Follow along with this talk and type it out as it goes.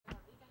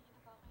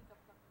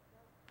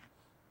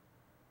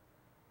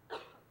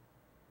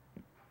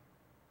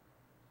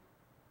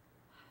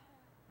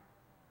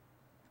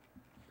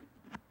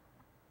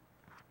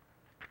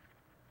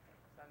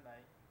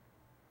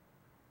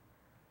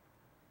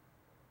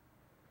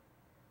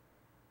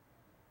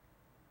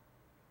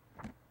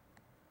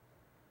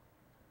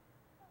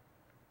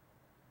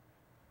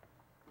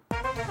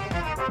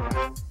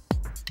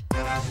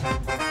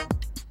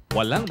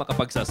Walang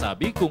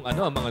makapagsasabi kung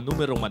ano ang mga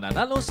numerong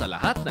mananalo sa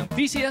lahat ng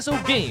PCSO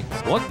games.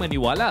 Huwag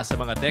maniwala sa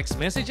mga text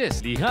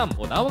messages, liham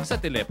o tawag sa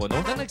telepono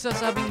na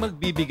nagsasabing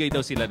magbibigay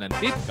daw sila ng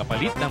tip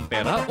kapalit ng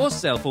pera o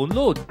cellphone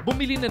load.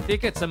 Bumili ng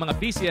ticket sa mga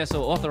PCSO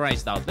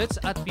authorized outlets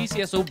at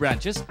PCSO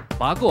branches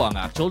bago ang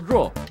actual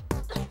draw.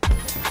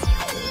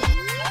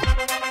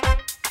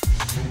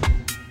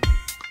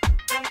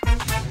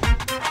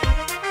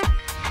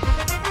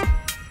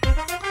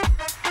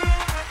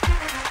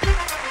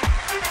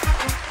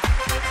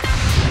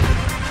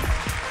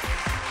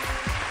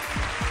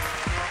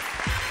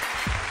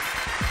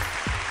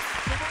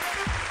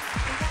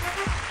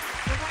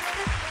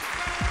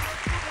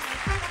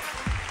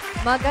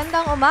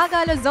 Magandang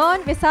umaga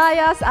Luzon,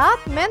 Visayas at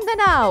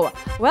Mindanao!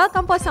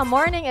 Welcome po sa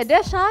morning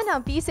edition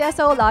ng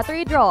PCSO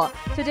Lottery Draw.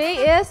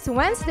 Today is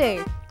Wednesday,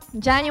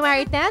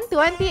 January 10,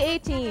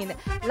 2018.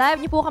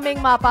 Live niyo po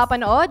kaming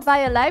mapapanood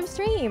via live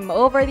stream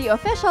over the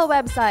official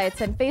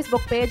websites and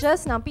Facebook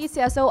pages ng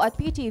PCSO at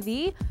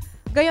PTV,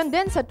 gayon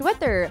din sa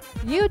Twitter,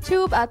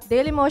 YouTube at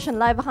Dailymotion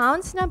live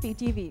accounts ng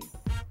PTV.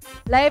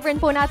 Live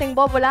rin po nating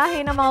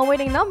bobolahin ang mga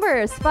winning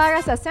numbers para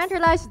sa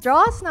centralized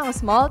draws ng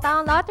Small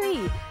Town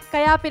Lottery.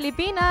 Kaya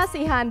Pilipinas,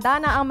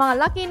 ihanda na ang mga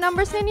lucky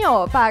numbers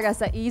ninyo para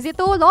sa Easy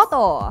 2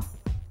 Lotto.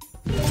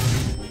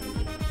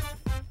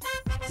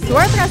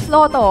 Suertes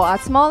Lotto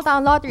at Small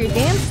Town Lottery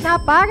Games na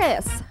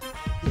pares.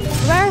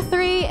 Square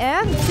 3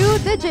 and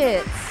 2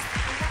 digits.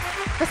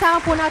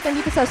 Kasama po natin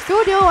dito sa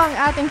studio ang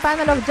ating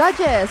panel of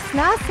judges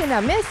na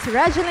sina Miss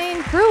Regeline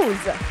Cruz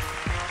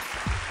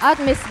at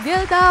Miss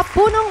Gilda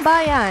Punong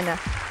Bayan.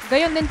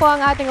 Gayon din po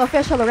ang ating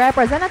official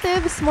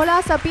representatives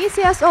mula sa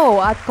PCSO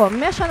at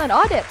Commission on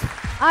Audit.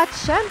 At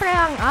syempre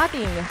ang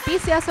ating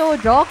PCSO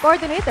Draw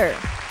Coordinator.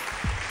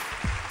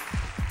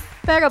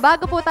 Pero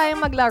bago po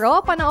tayong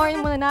maglaro, panoorin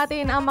muna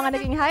natin ang mga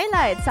naging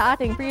highlights sa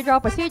ating pre-draw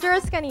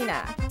procedures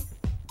kanina.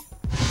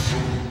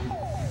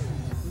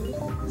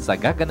 Sa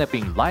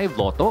gaganaping live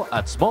lotto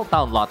at small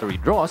town lottery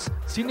draws,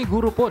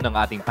 siniguro po ng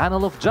ating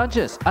panel of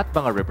judges at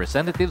mga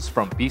representatives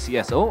from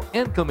PCSO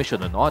and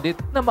Commission on Audit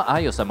na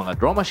maayos ang mga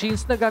draw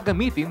machines na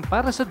gagamitin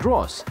para sa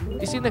draws.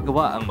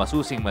 Isinagawa ang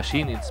masusing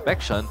machine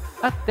inspection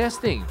at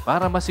testing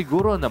para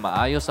masiguro na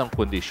maayos ang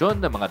kondisyon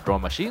ng mga draw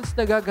machines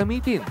na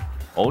gagamitin.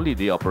 Only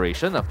the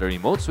operation of the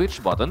remote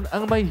switch button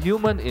ang may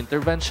human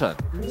intervention.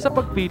 Sa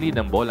pagpili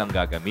ng bolang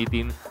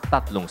gagamitin,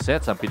 3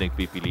 sets ang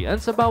pinagpipilian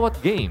sa bawat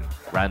game.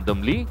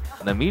 Randomly,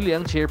 namili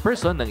ang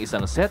chairperson ng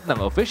isang set ng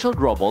official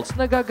draw balls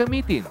na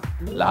gagamitin.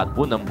 Lahat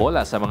po ng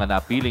bola sa mga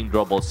napiling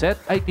draw ball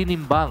set ay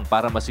tinimbang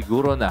para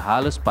masiguro na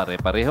halos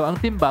pare-pareho ang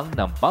timbang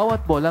ng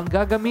bawat bolang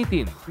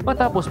gagamitin.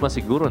 Matapos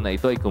masiguro na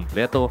ito ay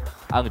kumpleto,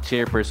 ang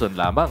chairperson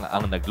lamang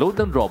ang nagload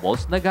ng draw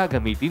balls na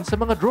gagamitin sa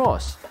mga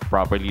draws.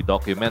 Properly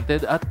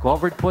documented at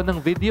covered po ng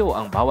video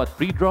ang bawat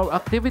pre-draw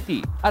activity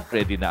at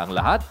ready na ang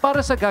lahat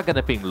para sa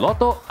gaganaping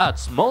Lotto at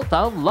Small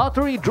Town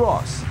Lottery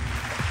Draws.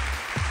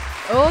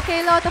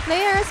 Okay, Lotto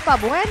players,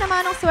 pabuhay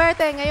naman ang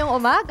swerte ngayong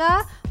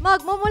umaga,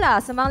 magmumula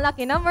sa mga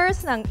lucky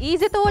numbers ng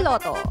Easy 2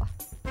 Lotto.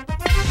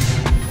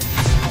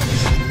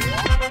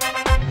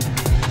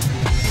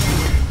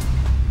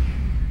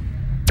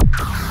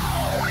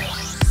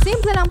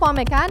 Simple lang po ang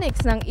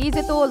mechanics ng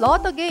Easy 2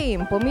 Lotto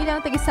game. Pumili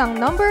ang tig-isang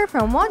number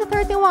from 1 to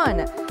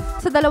 31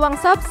 sa dalawang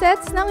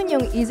subsets ng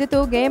inyong Easy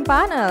 2 game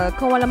panel.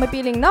 Kung walang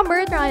mapiling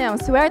number, try ang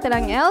swerte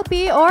lang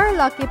LP or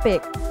Lucky Pick.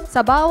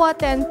 Sa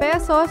bawat 10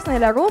 pesos na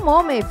nilaro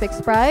mo, may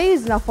fixed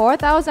prize na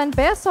 4,000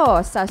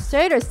 pesos sa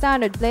straight or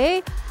standard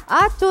play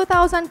at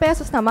 2,000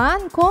 pesos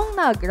naman kung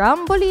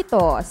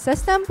nag-rambolito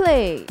system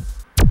play.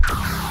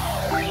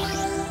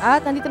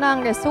 At nandito na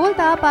ang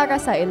resulta para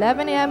sa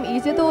 11 AM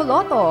Easy 2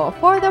 Lotto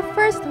for the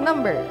first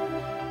number,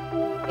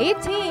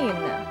 18.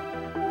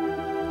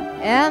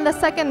 And the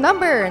second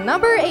number,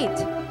 number 8.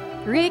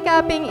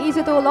 Recapping Easy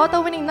 2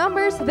 Lotto winning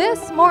numbers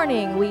this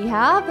morning, we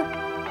have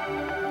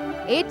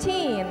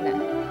 18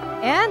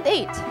 and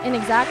 8 in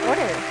exact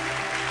order.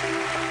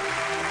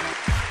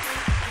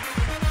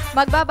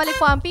 Magbabalik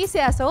po ang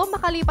PCSO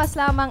makalipas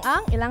lamang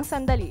ang ilang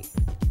sandali.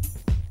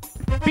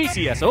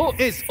 PCSO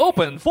is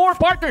open for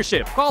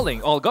partnership,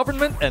 calling all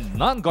government and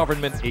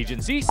non-government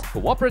agencies,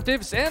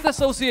 cooperatives, and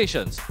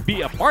associations.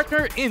 Be a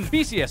partner in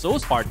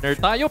PCSO's Partner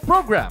Tayo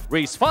program.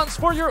 Raise funds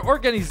for your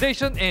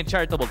organization and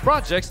charitable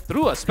projects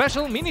through a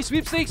special mini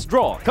sweepstakes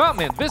draw. Come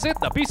and visit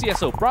the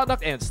PCSO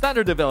Product and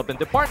Standard Development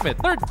Department,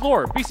 3rd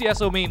floor,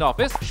 PCSO Main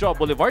Office, Shaw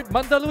Boulevard,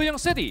 Mandaluyong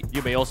City.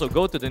 You may also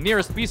go to the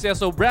nearest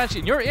PCSO branch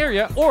in your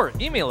area or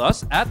email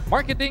us at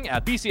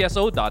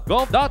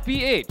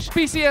marketing@pcso.gov.ph.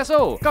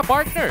 PCSO,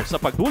 kapartner sa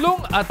pagtulong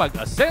at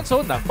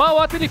pag-asenso ng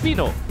bawat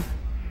Pilipino.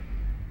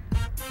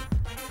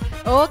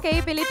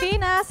 Okay,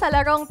 Pilipinas, sa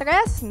larong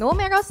 3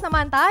 numeros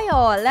naman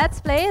tayo. Let's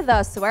play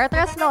the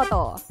Suertes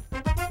Lotto.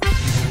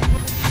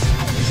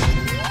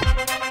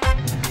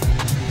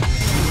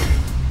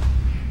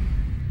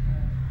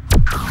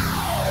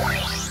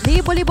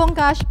 Libo-libong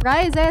cash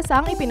prizes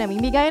ang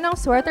ipinamimigay ng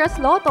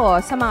Suertes Lotto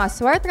sa mga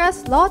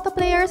Suertes Lotto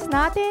players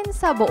natin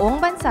sa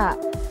buong bansa.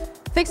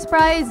 Fixed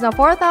prize na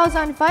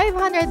 4,500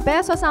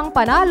 pesos ang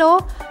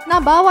panalo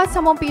na bawat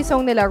 10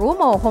 pisong nilaro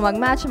mo kung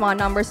mag-match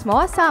mga numbers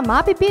mo sa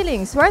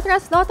mapipiling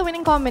Swertres Lotto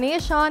winning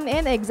combination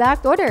in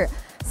exact order.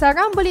 Sa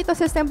Rambolito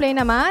System Play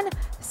naman,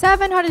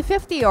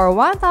 750 or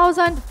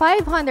 1,500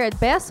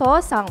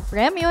 pesos ang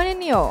premyo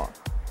ninyo.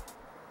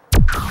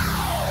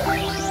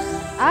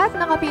 At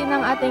nakapili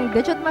ng ating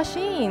digit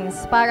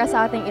machines para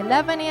sa ating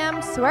 11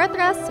 AM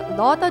Swertres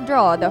Lotto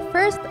Draw. The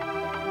first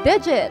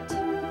digit,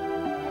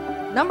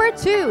 number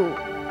 2.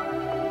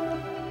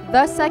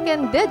 The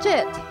second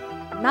digit,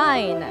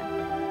 9.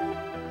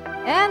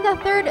 And the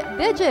third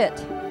digit,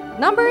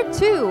 number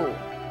 2.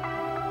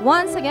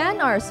 Once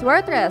again, our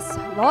Swertres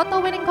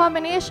Lotto winning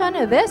combination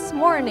this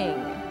morning.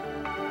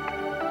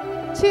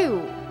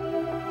 2,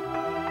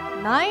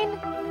 9,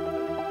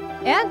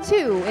 and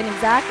 2 in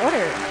exact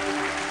order.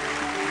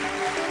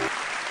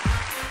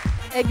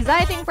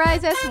 Exciting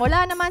prizes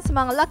mula naman sa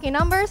mga lucky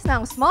numbers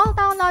ng Small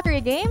Town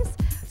Lottery Games.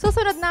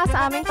 Susunod na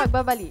sa aming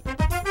pagbabalik.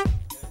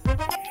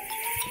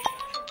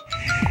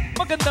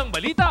 Magandang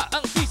balita,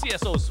 ang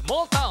PCSO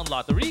Small Town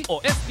Lottery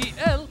o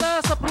STL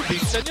nasa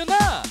probinsya nyo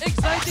na.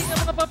 Exciting na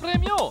mga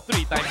papremyo.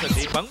 3 times a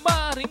day pang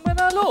maaaring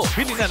manalo.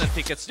 Bili na ng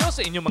tickets nyo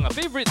sa inyong mga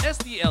favorite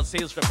STL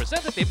sales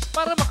representatives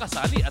para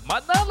makasali at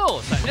manalo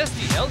sa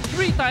STL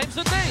 3 times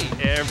a day.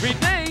 Every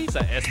day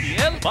sa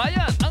STL,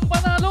 bayan ang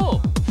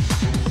panalo.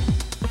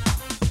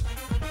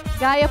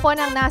 Gaya po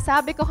ng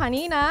nasabi ko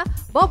kanina,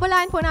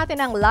 bobolaan po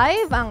natin ng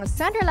live ang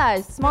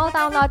Centralized Small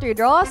Town Lottery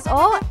Draws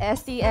o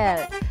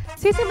STL.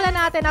 Sisimulan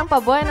natin ang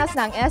pabuenas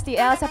ng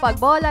STL sa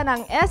pagbola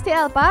ng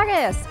STL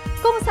Pares,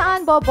 kung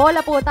saan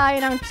bobola po tayo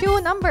ng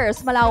 2 numbers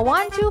mula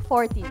 1 to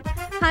 40.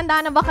 Handa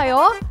na ba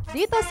kayo?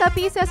 Dito sa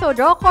PCSO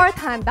Draw Court,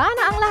 handa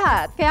na ang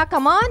lahat. Kaya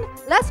come on,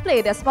 let's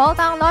play the Small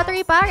Town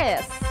Lottery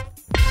Pares.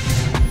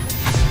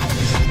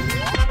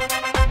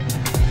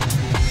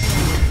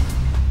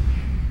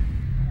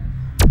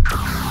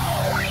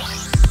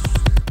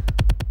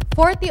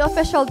 40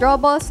 official draw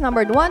balls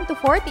numbered 1 to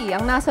 40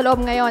 ang nasa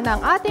loob ngayon ng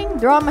ating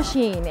draw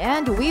machine.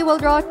 And we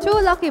will draw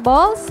 2 lucky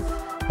balls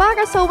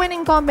para sa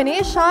winning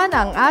combination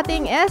ng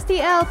ating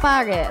STL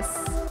Pares.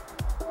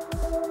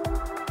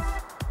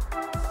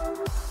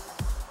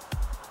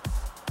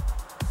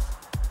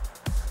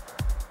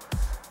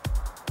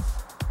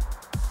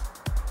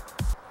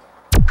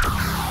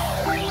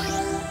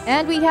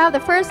 And we have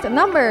the first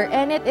number,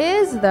 and it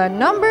is the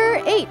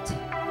number 8.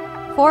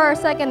 For our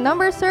second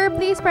number, sir,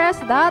 please press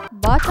that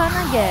button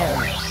again.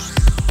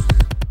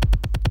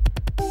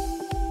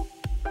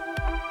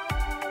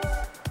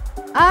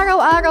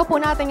 Araw-araw po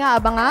natin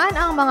aabangan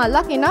ang mga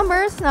lucky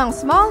numbers ng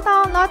Small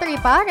Town Lottery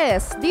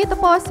Pares dito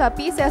po sa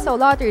PCSO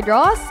Lottery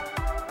Draws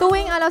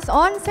tuwing alas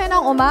 11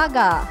 ng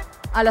umaga,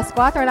 alas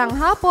 4 ng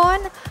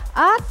hapon,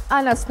 at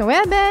alas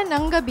 9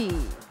 ng gabi.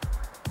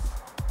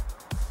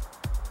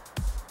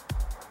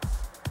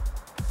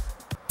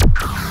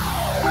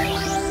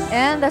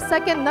 And the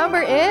second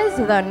number is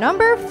the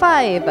number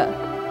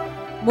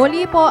 5.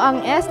 Muli po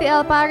ang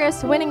STL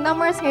Pares winning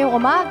numbers ngayong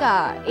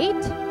umaga, 8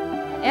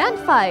 and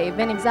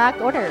 5 in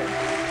exact order.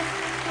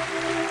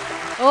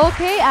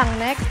 Okay, ang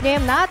next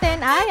game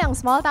natin ay ang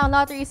Small Town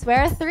Lottery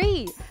Swear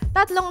 3.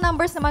 3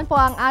 numbers naman po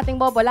ang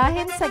ating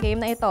bobolahin sa game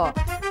na ito.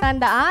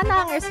 Tandaan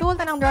na ang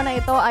resulta ng draw na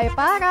ito ay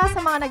para sa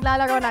mga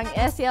naglalaro ng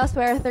STL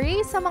Swear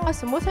 3 sa mga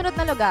sumusunod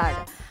na lugar: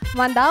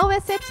 Mandaue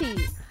City,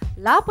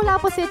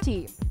 Lapu-Lapu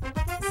City,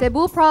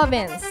 Cebu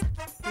Province,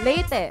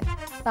 Leyte,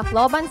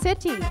 Tacloban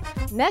City,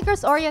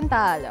 Negros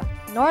Oriental,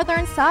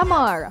 Northern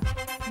Samar,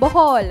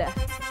 Bohol,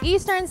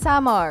 Eastern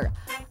Samar,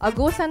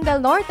 Agusan del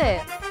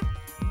Norte,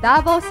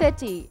 Davao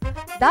City,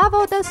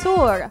 Davao del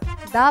Sur,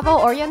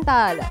 Davao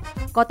Oriental,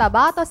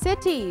 Cotabato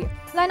City,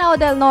 Lanao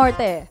del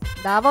Norte,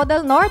 Davao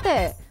del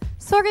Norte,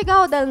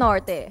 Surigao del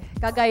Norte,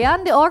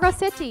 Cagayan de Oro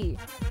City,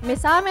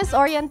 Misamis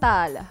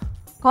Oriental,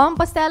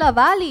 Compostela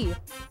Valley,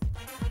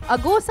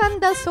 Agusan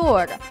del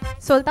Sur,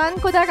 Sultan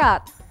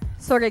Kudarat,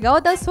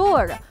 Surigao del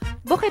Sur,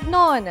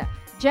 Bukidnon,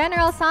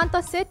 General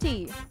Santos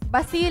City,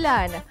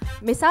 Basilan,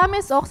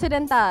 Misamis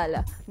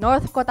Occidental,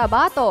 North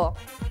Cotabato,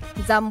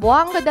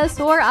 Zamboanga del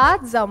Sur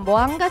at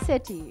Zamboanga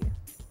City.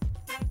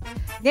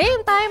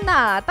 Game time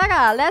na!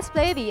 Tara, let's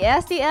play the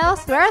STL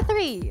Swear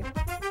 3.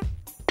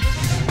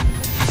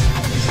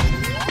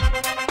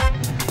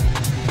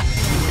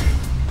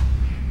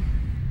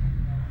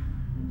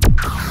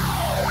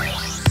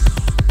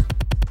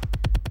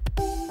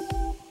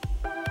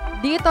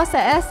 Dito sa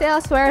STL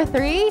Swear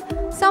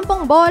 3,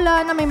 10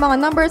 bola na may mga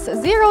numbers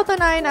 0 to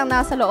 9 ang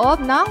nasa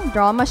loob ng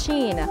draw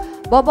machine.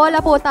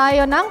 Bobola po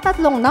tayo ng 3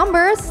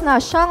 numbers na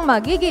siyang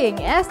magiging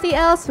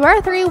STL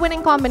Swear 3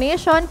 winning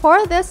combination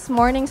for this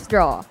morning's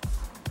draw.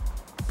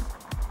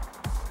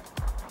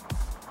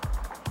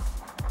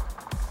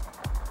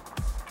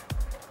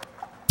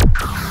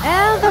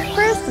 And the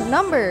first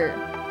number,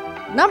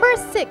 number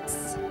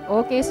 6.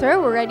 Okay, sir,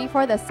 we're ready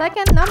for the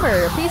second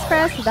number. Please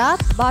press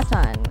that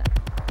button.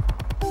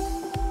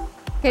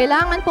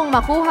 Kailangan pong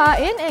makuha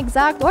in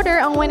exact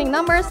order ang winning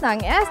numbers ng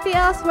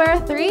STL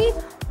Square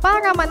 3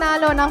 para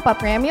manalo ng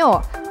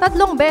papremyo. 3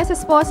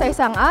 beses po sa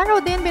isang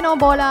araw din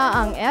binobola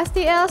ang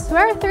STL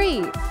Square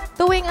 3.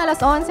 Tuwing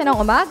alas 11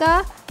 ng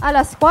umaga,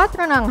 alas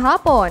 4 ng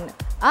hapon,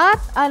 at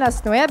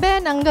alas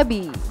 9 ng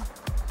gabi.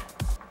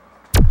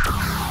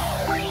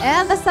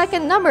 And the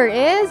second number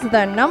is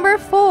the number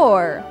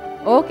 4.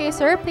 Okay,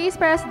 sir, please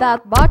press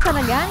that button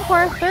again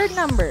for third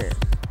number.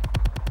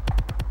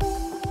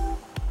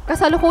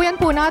 Kasalukuyan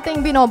po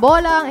nating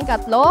binobola ang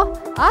ikatlo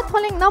at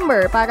huling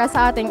number para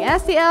sa ating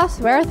STL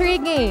Square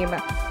 3 game.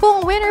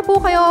 Kung winner po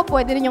kayo,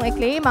 pwede ninyong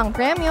i-claim ang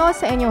premyo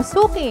sa inyong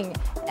suking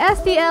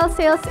STL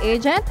Sales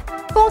Agent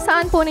kung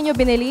saan po ninyo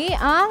binili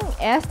ang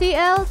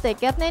STL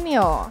ticket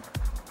ninyo.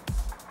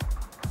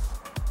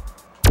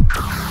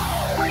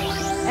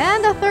 And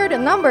the third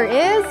number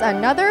is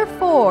another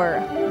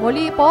 4.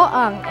 Muli po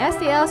ang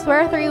STL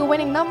Square 3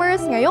 winning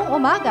numbers ngayong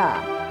umaga.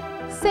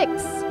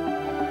 6,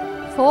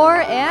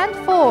 4, and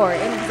 4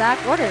 in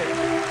exact order.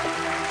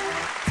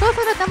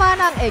 Susunod naman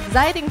ang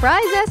exciting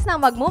prizes na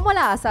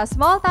magmumula sa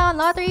Small Town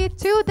Lottery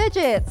 2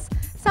 digits.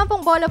 10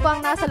 bola po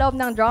ang nasa loob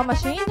ng draw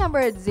machine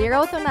numbered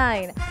 0 to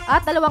 9.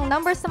 At 2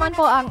 numbers naman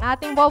po ang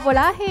ating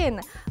bobolahin.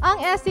 Ang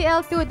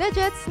STL 2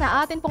 digits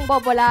na atin pong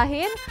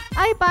bobolahin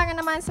ay para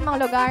naman sa mga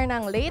lugar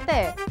ng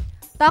Leyte,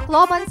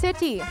 Tacloban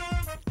City,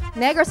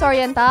 Negros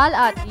Oriental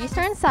at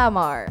Eastern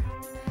Samar.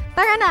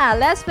 Tara na,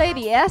 let's play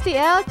the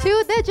STL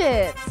 2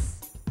 digits!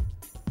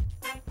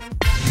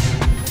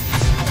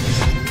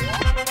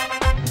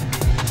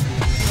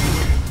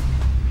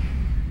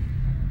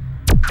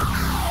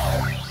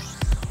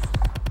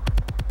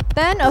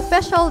 Then,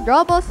 official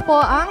drawballs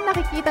po ang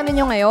nakikita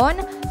ninyo ngayon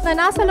na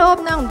nasa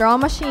loob ng draw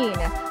machine.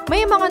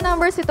 May mga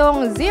numbers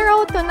itong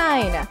 0 to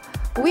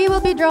 9. We will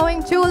be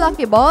drawing 2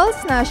 lucky balls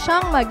na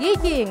siyang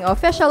magiging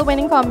official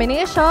winning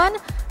combination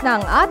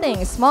ng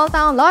ating Small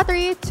Town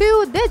Lottery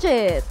 2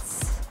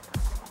 digits.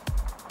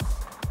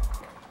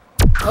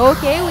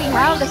 Okay, we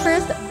have the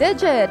first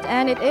digit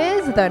and it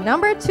is the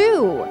number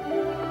 2.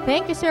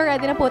 Thank you, sir.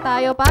 Ready na po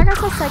tayo para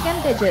sa second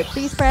digit.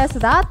 Please press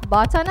that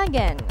button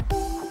again.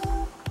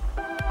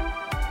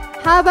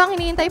 Habang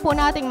hinihintay po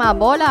nating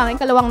mabola ang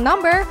ikalawang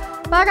number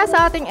para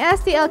sa ating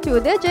STL 2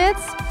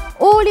 digits,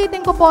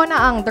 ulitin ko po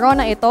na ang draw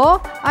na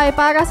ito ay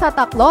para sa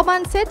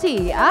Tacloban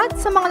City at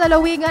sa mga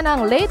lalawigan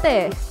ng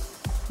Leyte,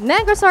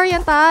 Negros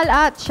Oriental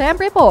at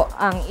syempre po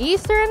ang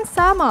Eastern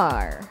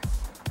Samar.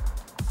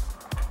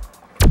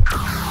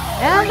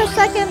 And the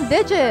second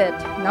digit,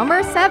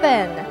 number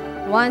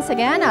 7. Once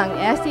again, ang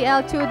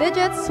STL 2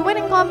 digits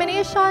winning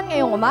combination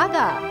ngayong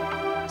umaga.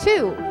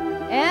 2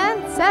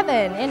 and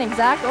 7 in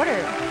exact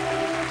order.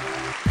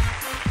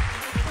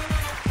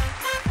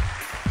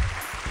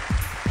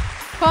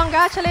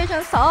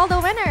 Congratulations to all the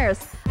winners!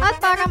 At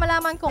para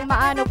malaman kung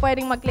paano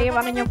pwedeng mag-claim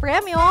ang inyong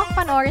premyo,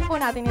 panoorin po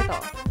natin ito.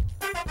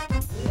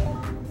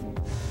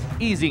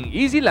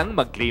 Easy lang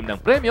mag-claim ng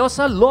premyo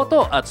sa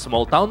Lotto at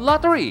Small Town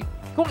Lottery.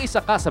 Kung isa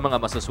ka sa mga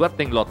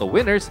masaswerteng Lotto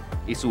winners,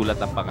 isulat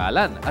ang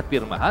pangalan at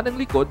pirmahan ang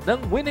likod ng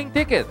winning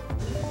ticket.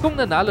 Kung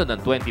nanalo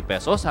ng 20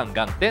 pesos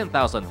hanggang 10,000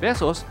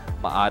 pesos,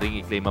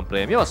 maaring i-claim ang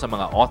premyo sa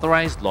mga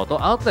authorized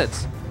Lotto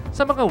outlets.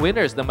 Sa mga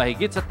winners na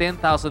mahigit sa 10,000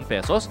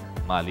 pesos,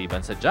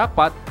 maliban sa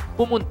jackpot,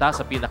 pumunta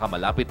sa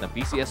pinakamalapit na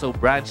PCSO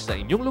branch sa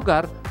inyong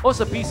lugar o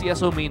sa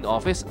PCSO main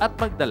office at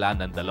magdala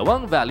ng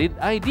 2 valid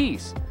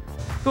IDs.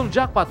 Kung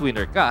jackpot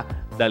winner ka,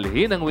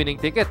 dalhin ang winning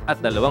ticket at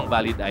 2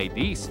 valid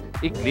IDs.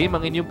 I-claim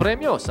ang inyong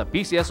premyo sa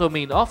PCSO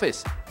main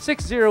office,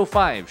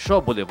 605 Shaw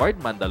Boulevard,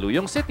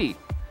 Mandaluyong City.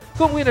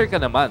 Kung winner ka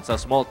naman sa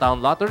Small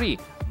Town Lottery,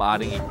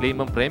 maaring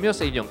i-claim ang premyo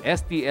sa inyong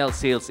STL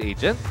Sales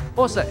Agent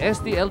o sa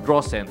STL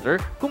Draw Center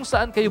kung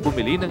saan kayo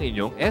bumili ng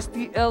inyong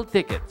STL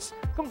tickets.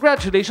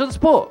 Congratulations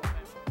po!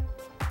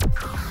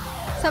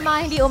 Sa mga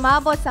hindi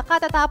umabot sa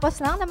katatapos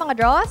lang ng mga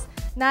draws,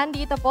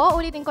 nandito po,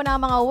 ulitin ko na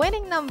ang mga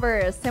winning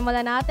numbers.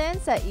 Simulan natin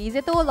sa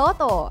Easy 2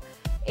 Lotto.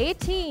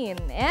 18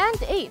 and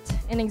 8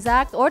 in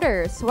exact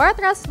order.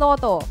 Suertras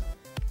Lotto.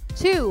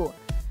 2,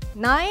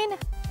 9,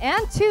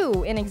 and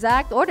 2 in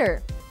exact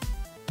order.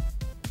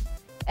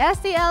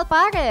 STL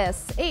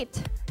Pares, 8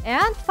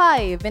 and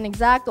 5 in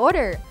exact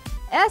order.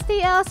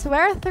 STL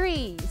Square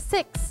 3,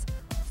 6,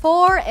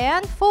 4,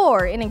 and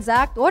 4 in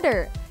exact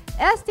order.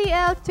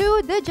 STL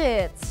 2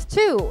 digits,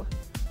 2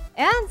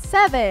 and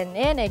 7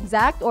 in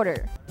exact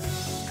order.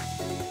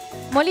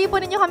 Muli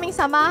po ninyo kaming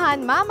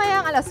samahan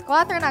mamayang alas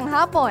 4 ng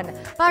hapon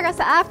para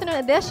sa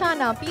afternoon edition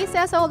ng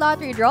PCSO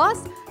Lottery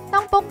Draws.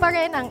 Tampok pa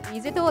rin ang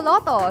Easy 2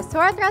 Lotto,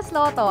 Suertras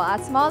Lotto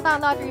at Small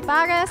Town Lottery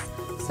Pares,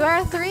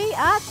 Square 3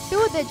 at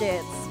 2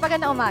 digits.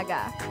 Magandang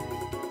umaga.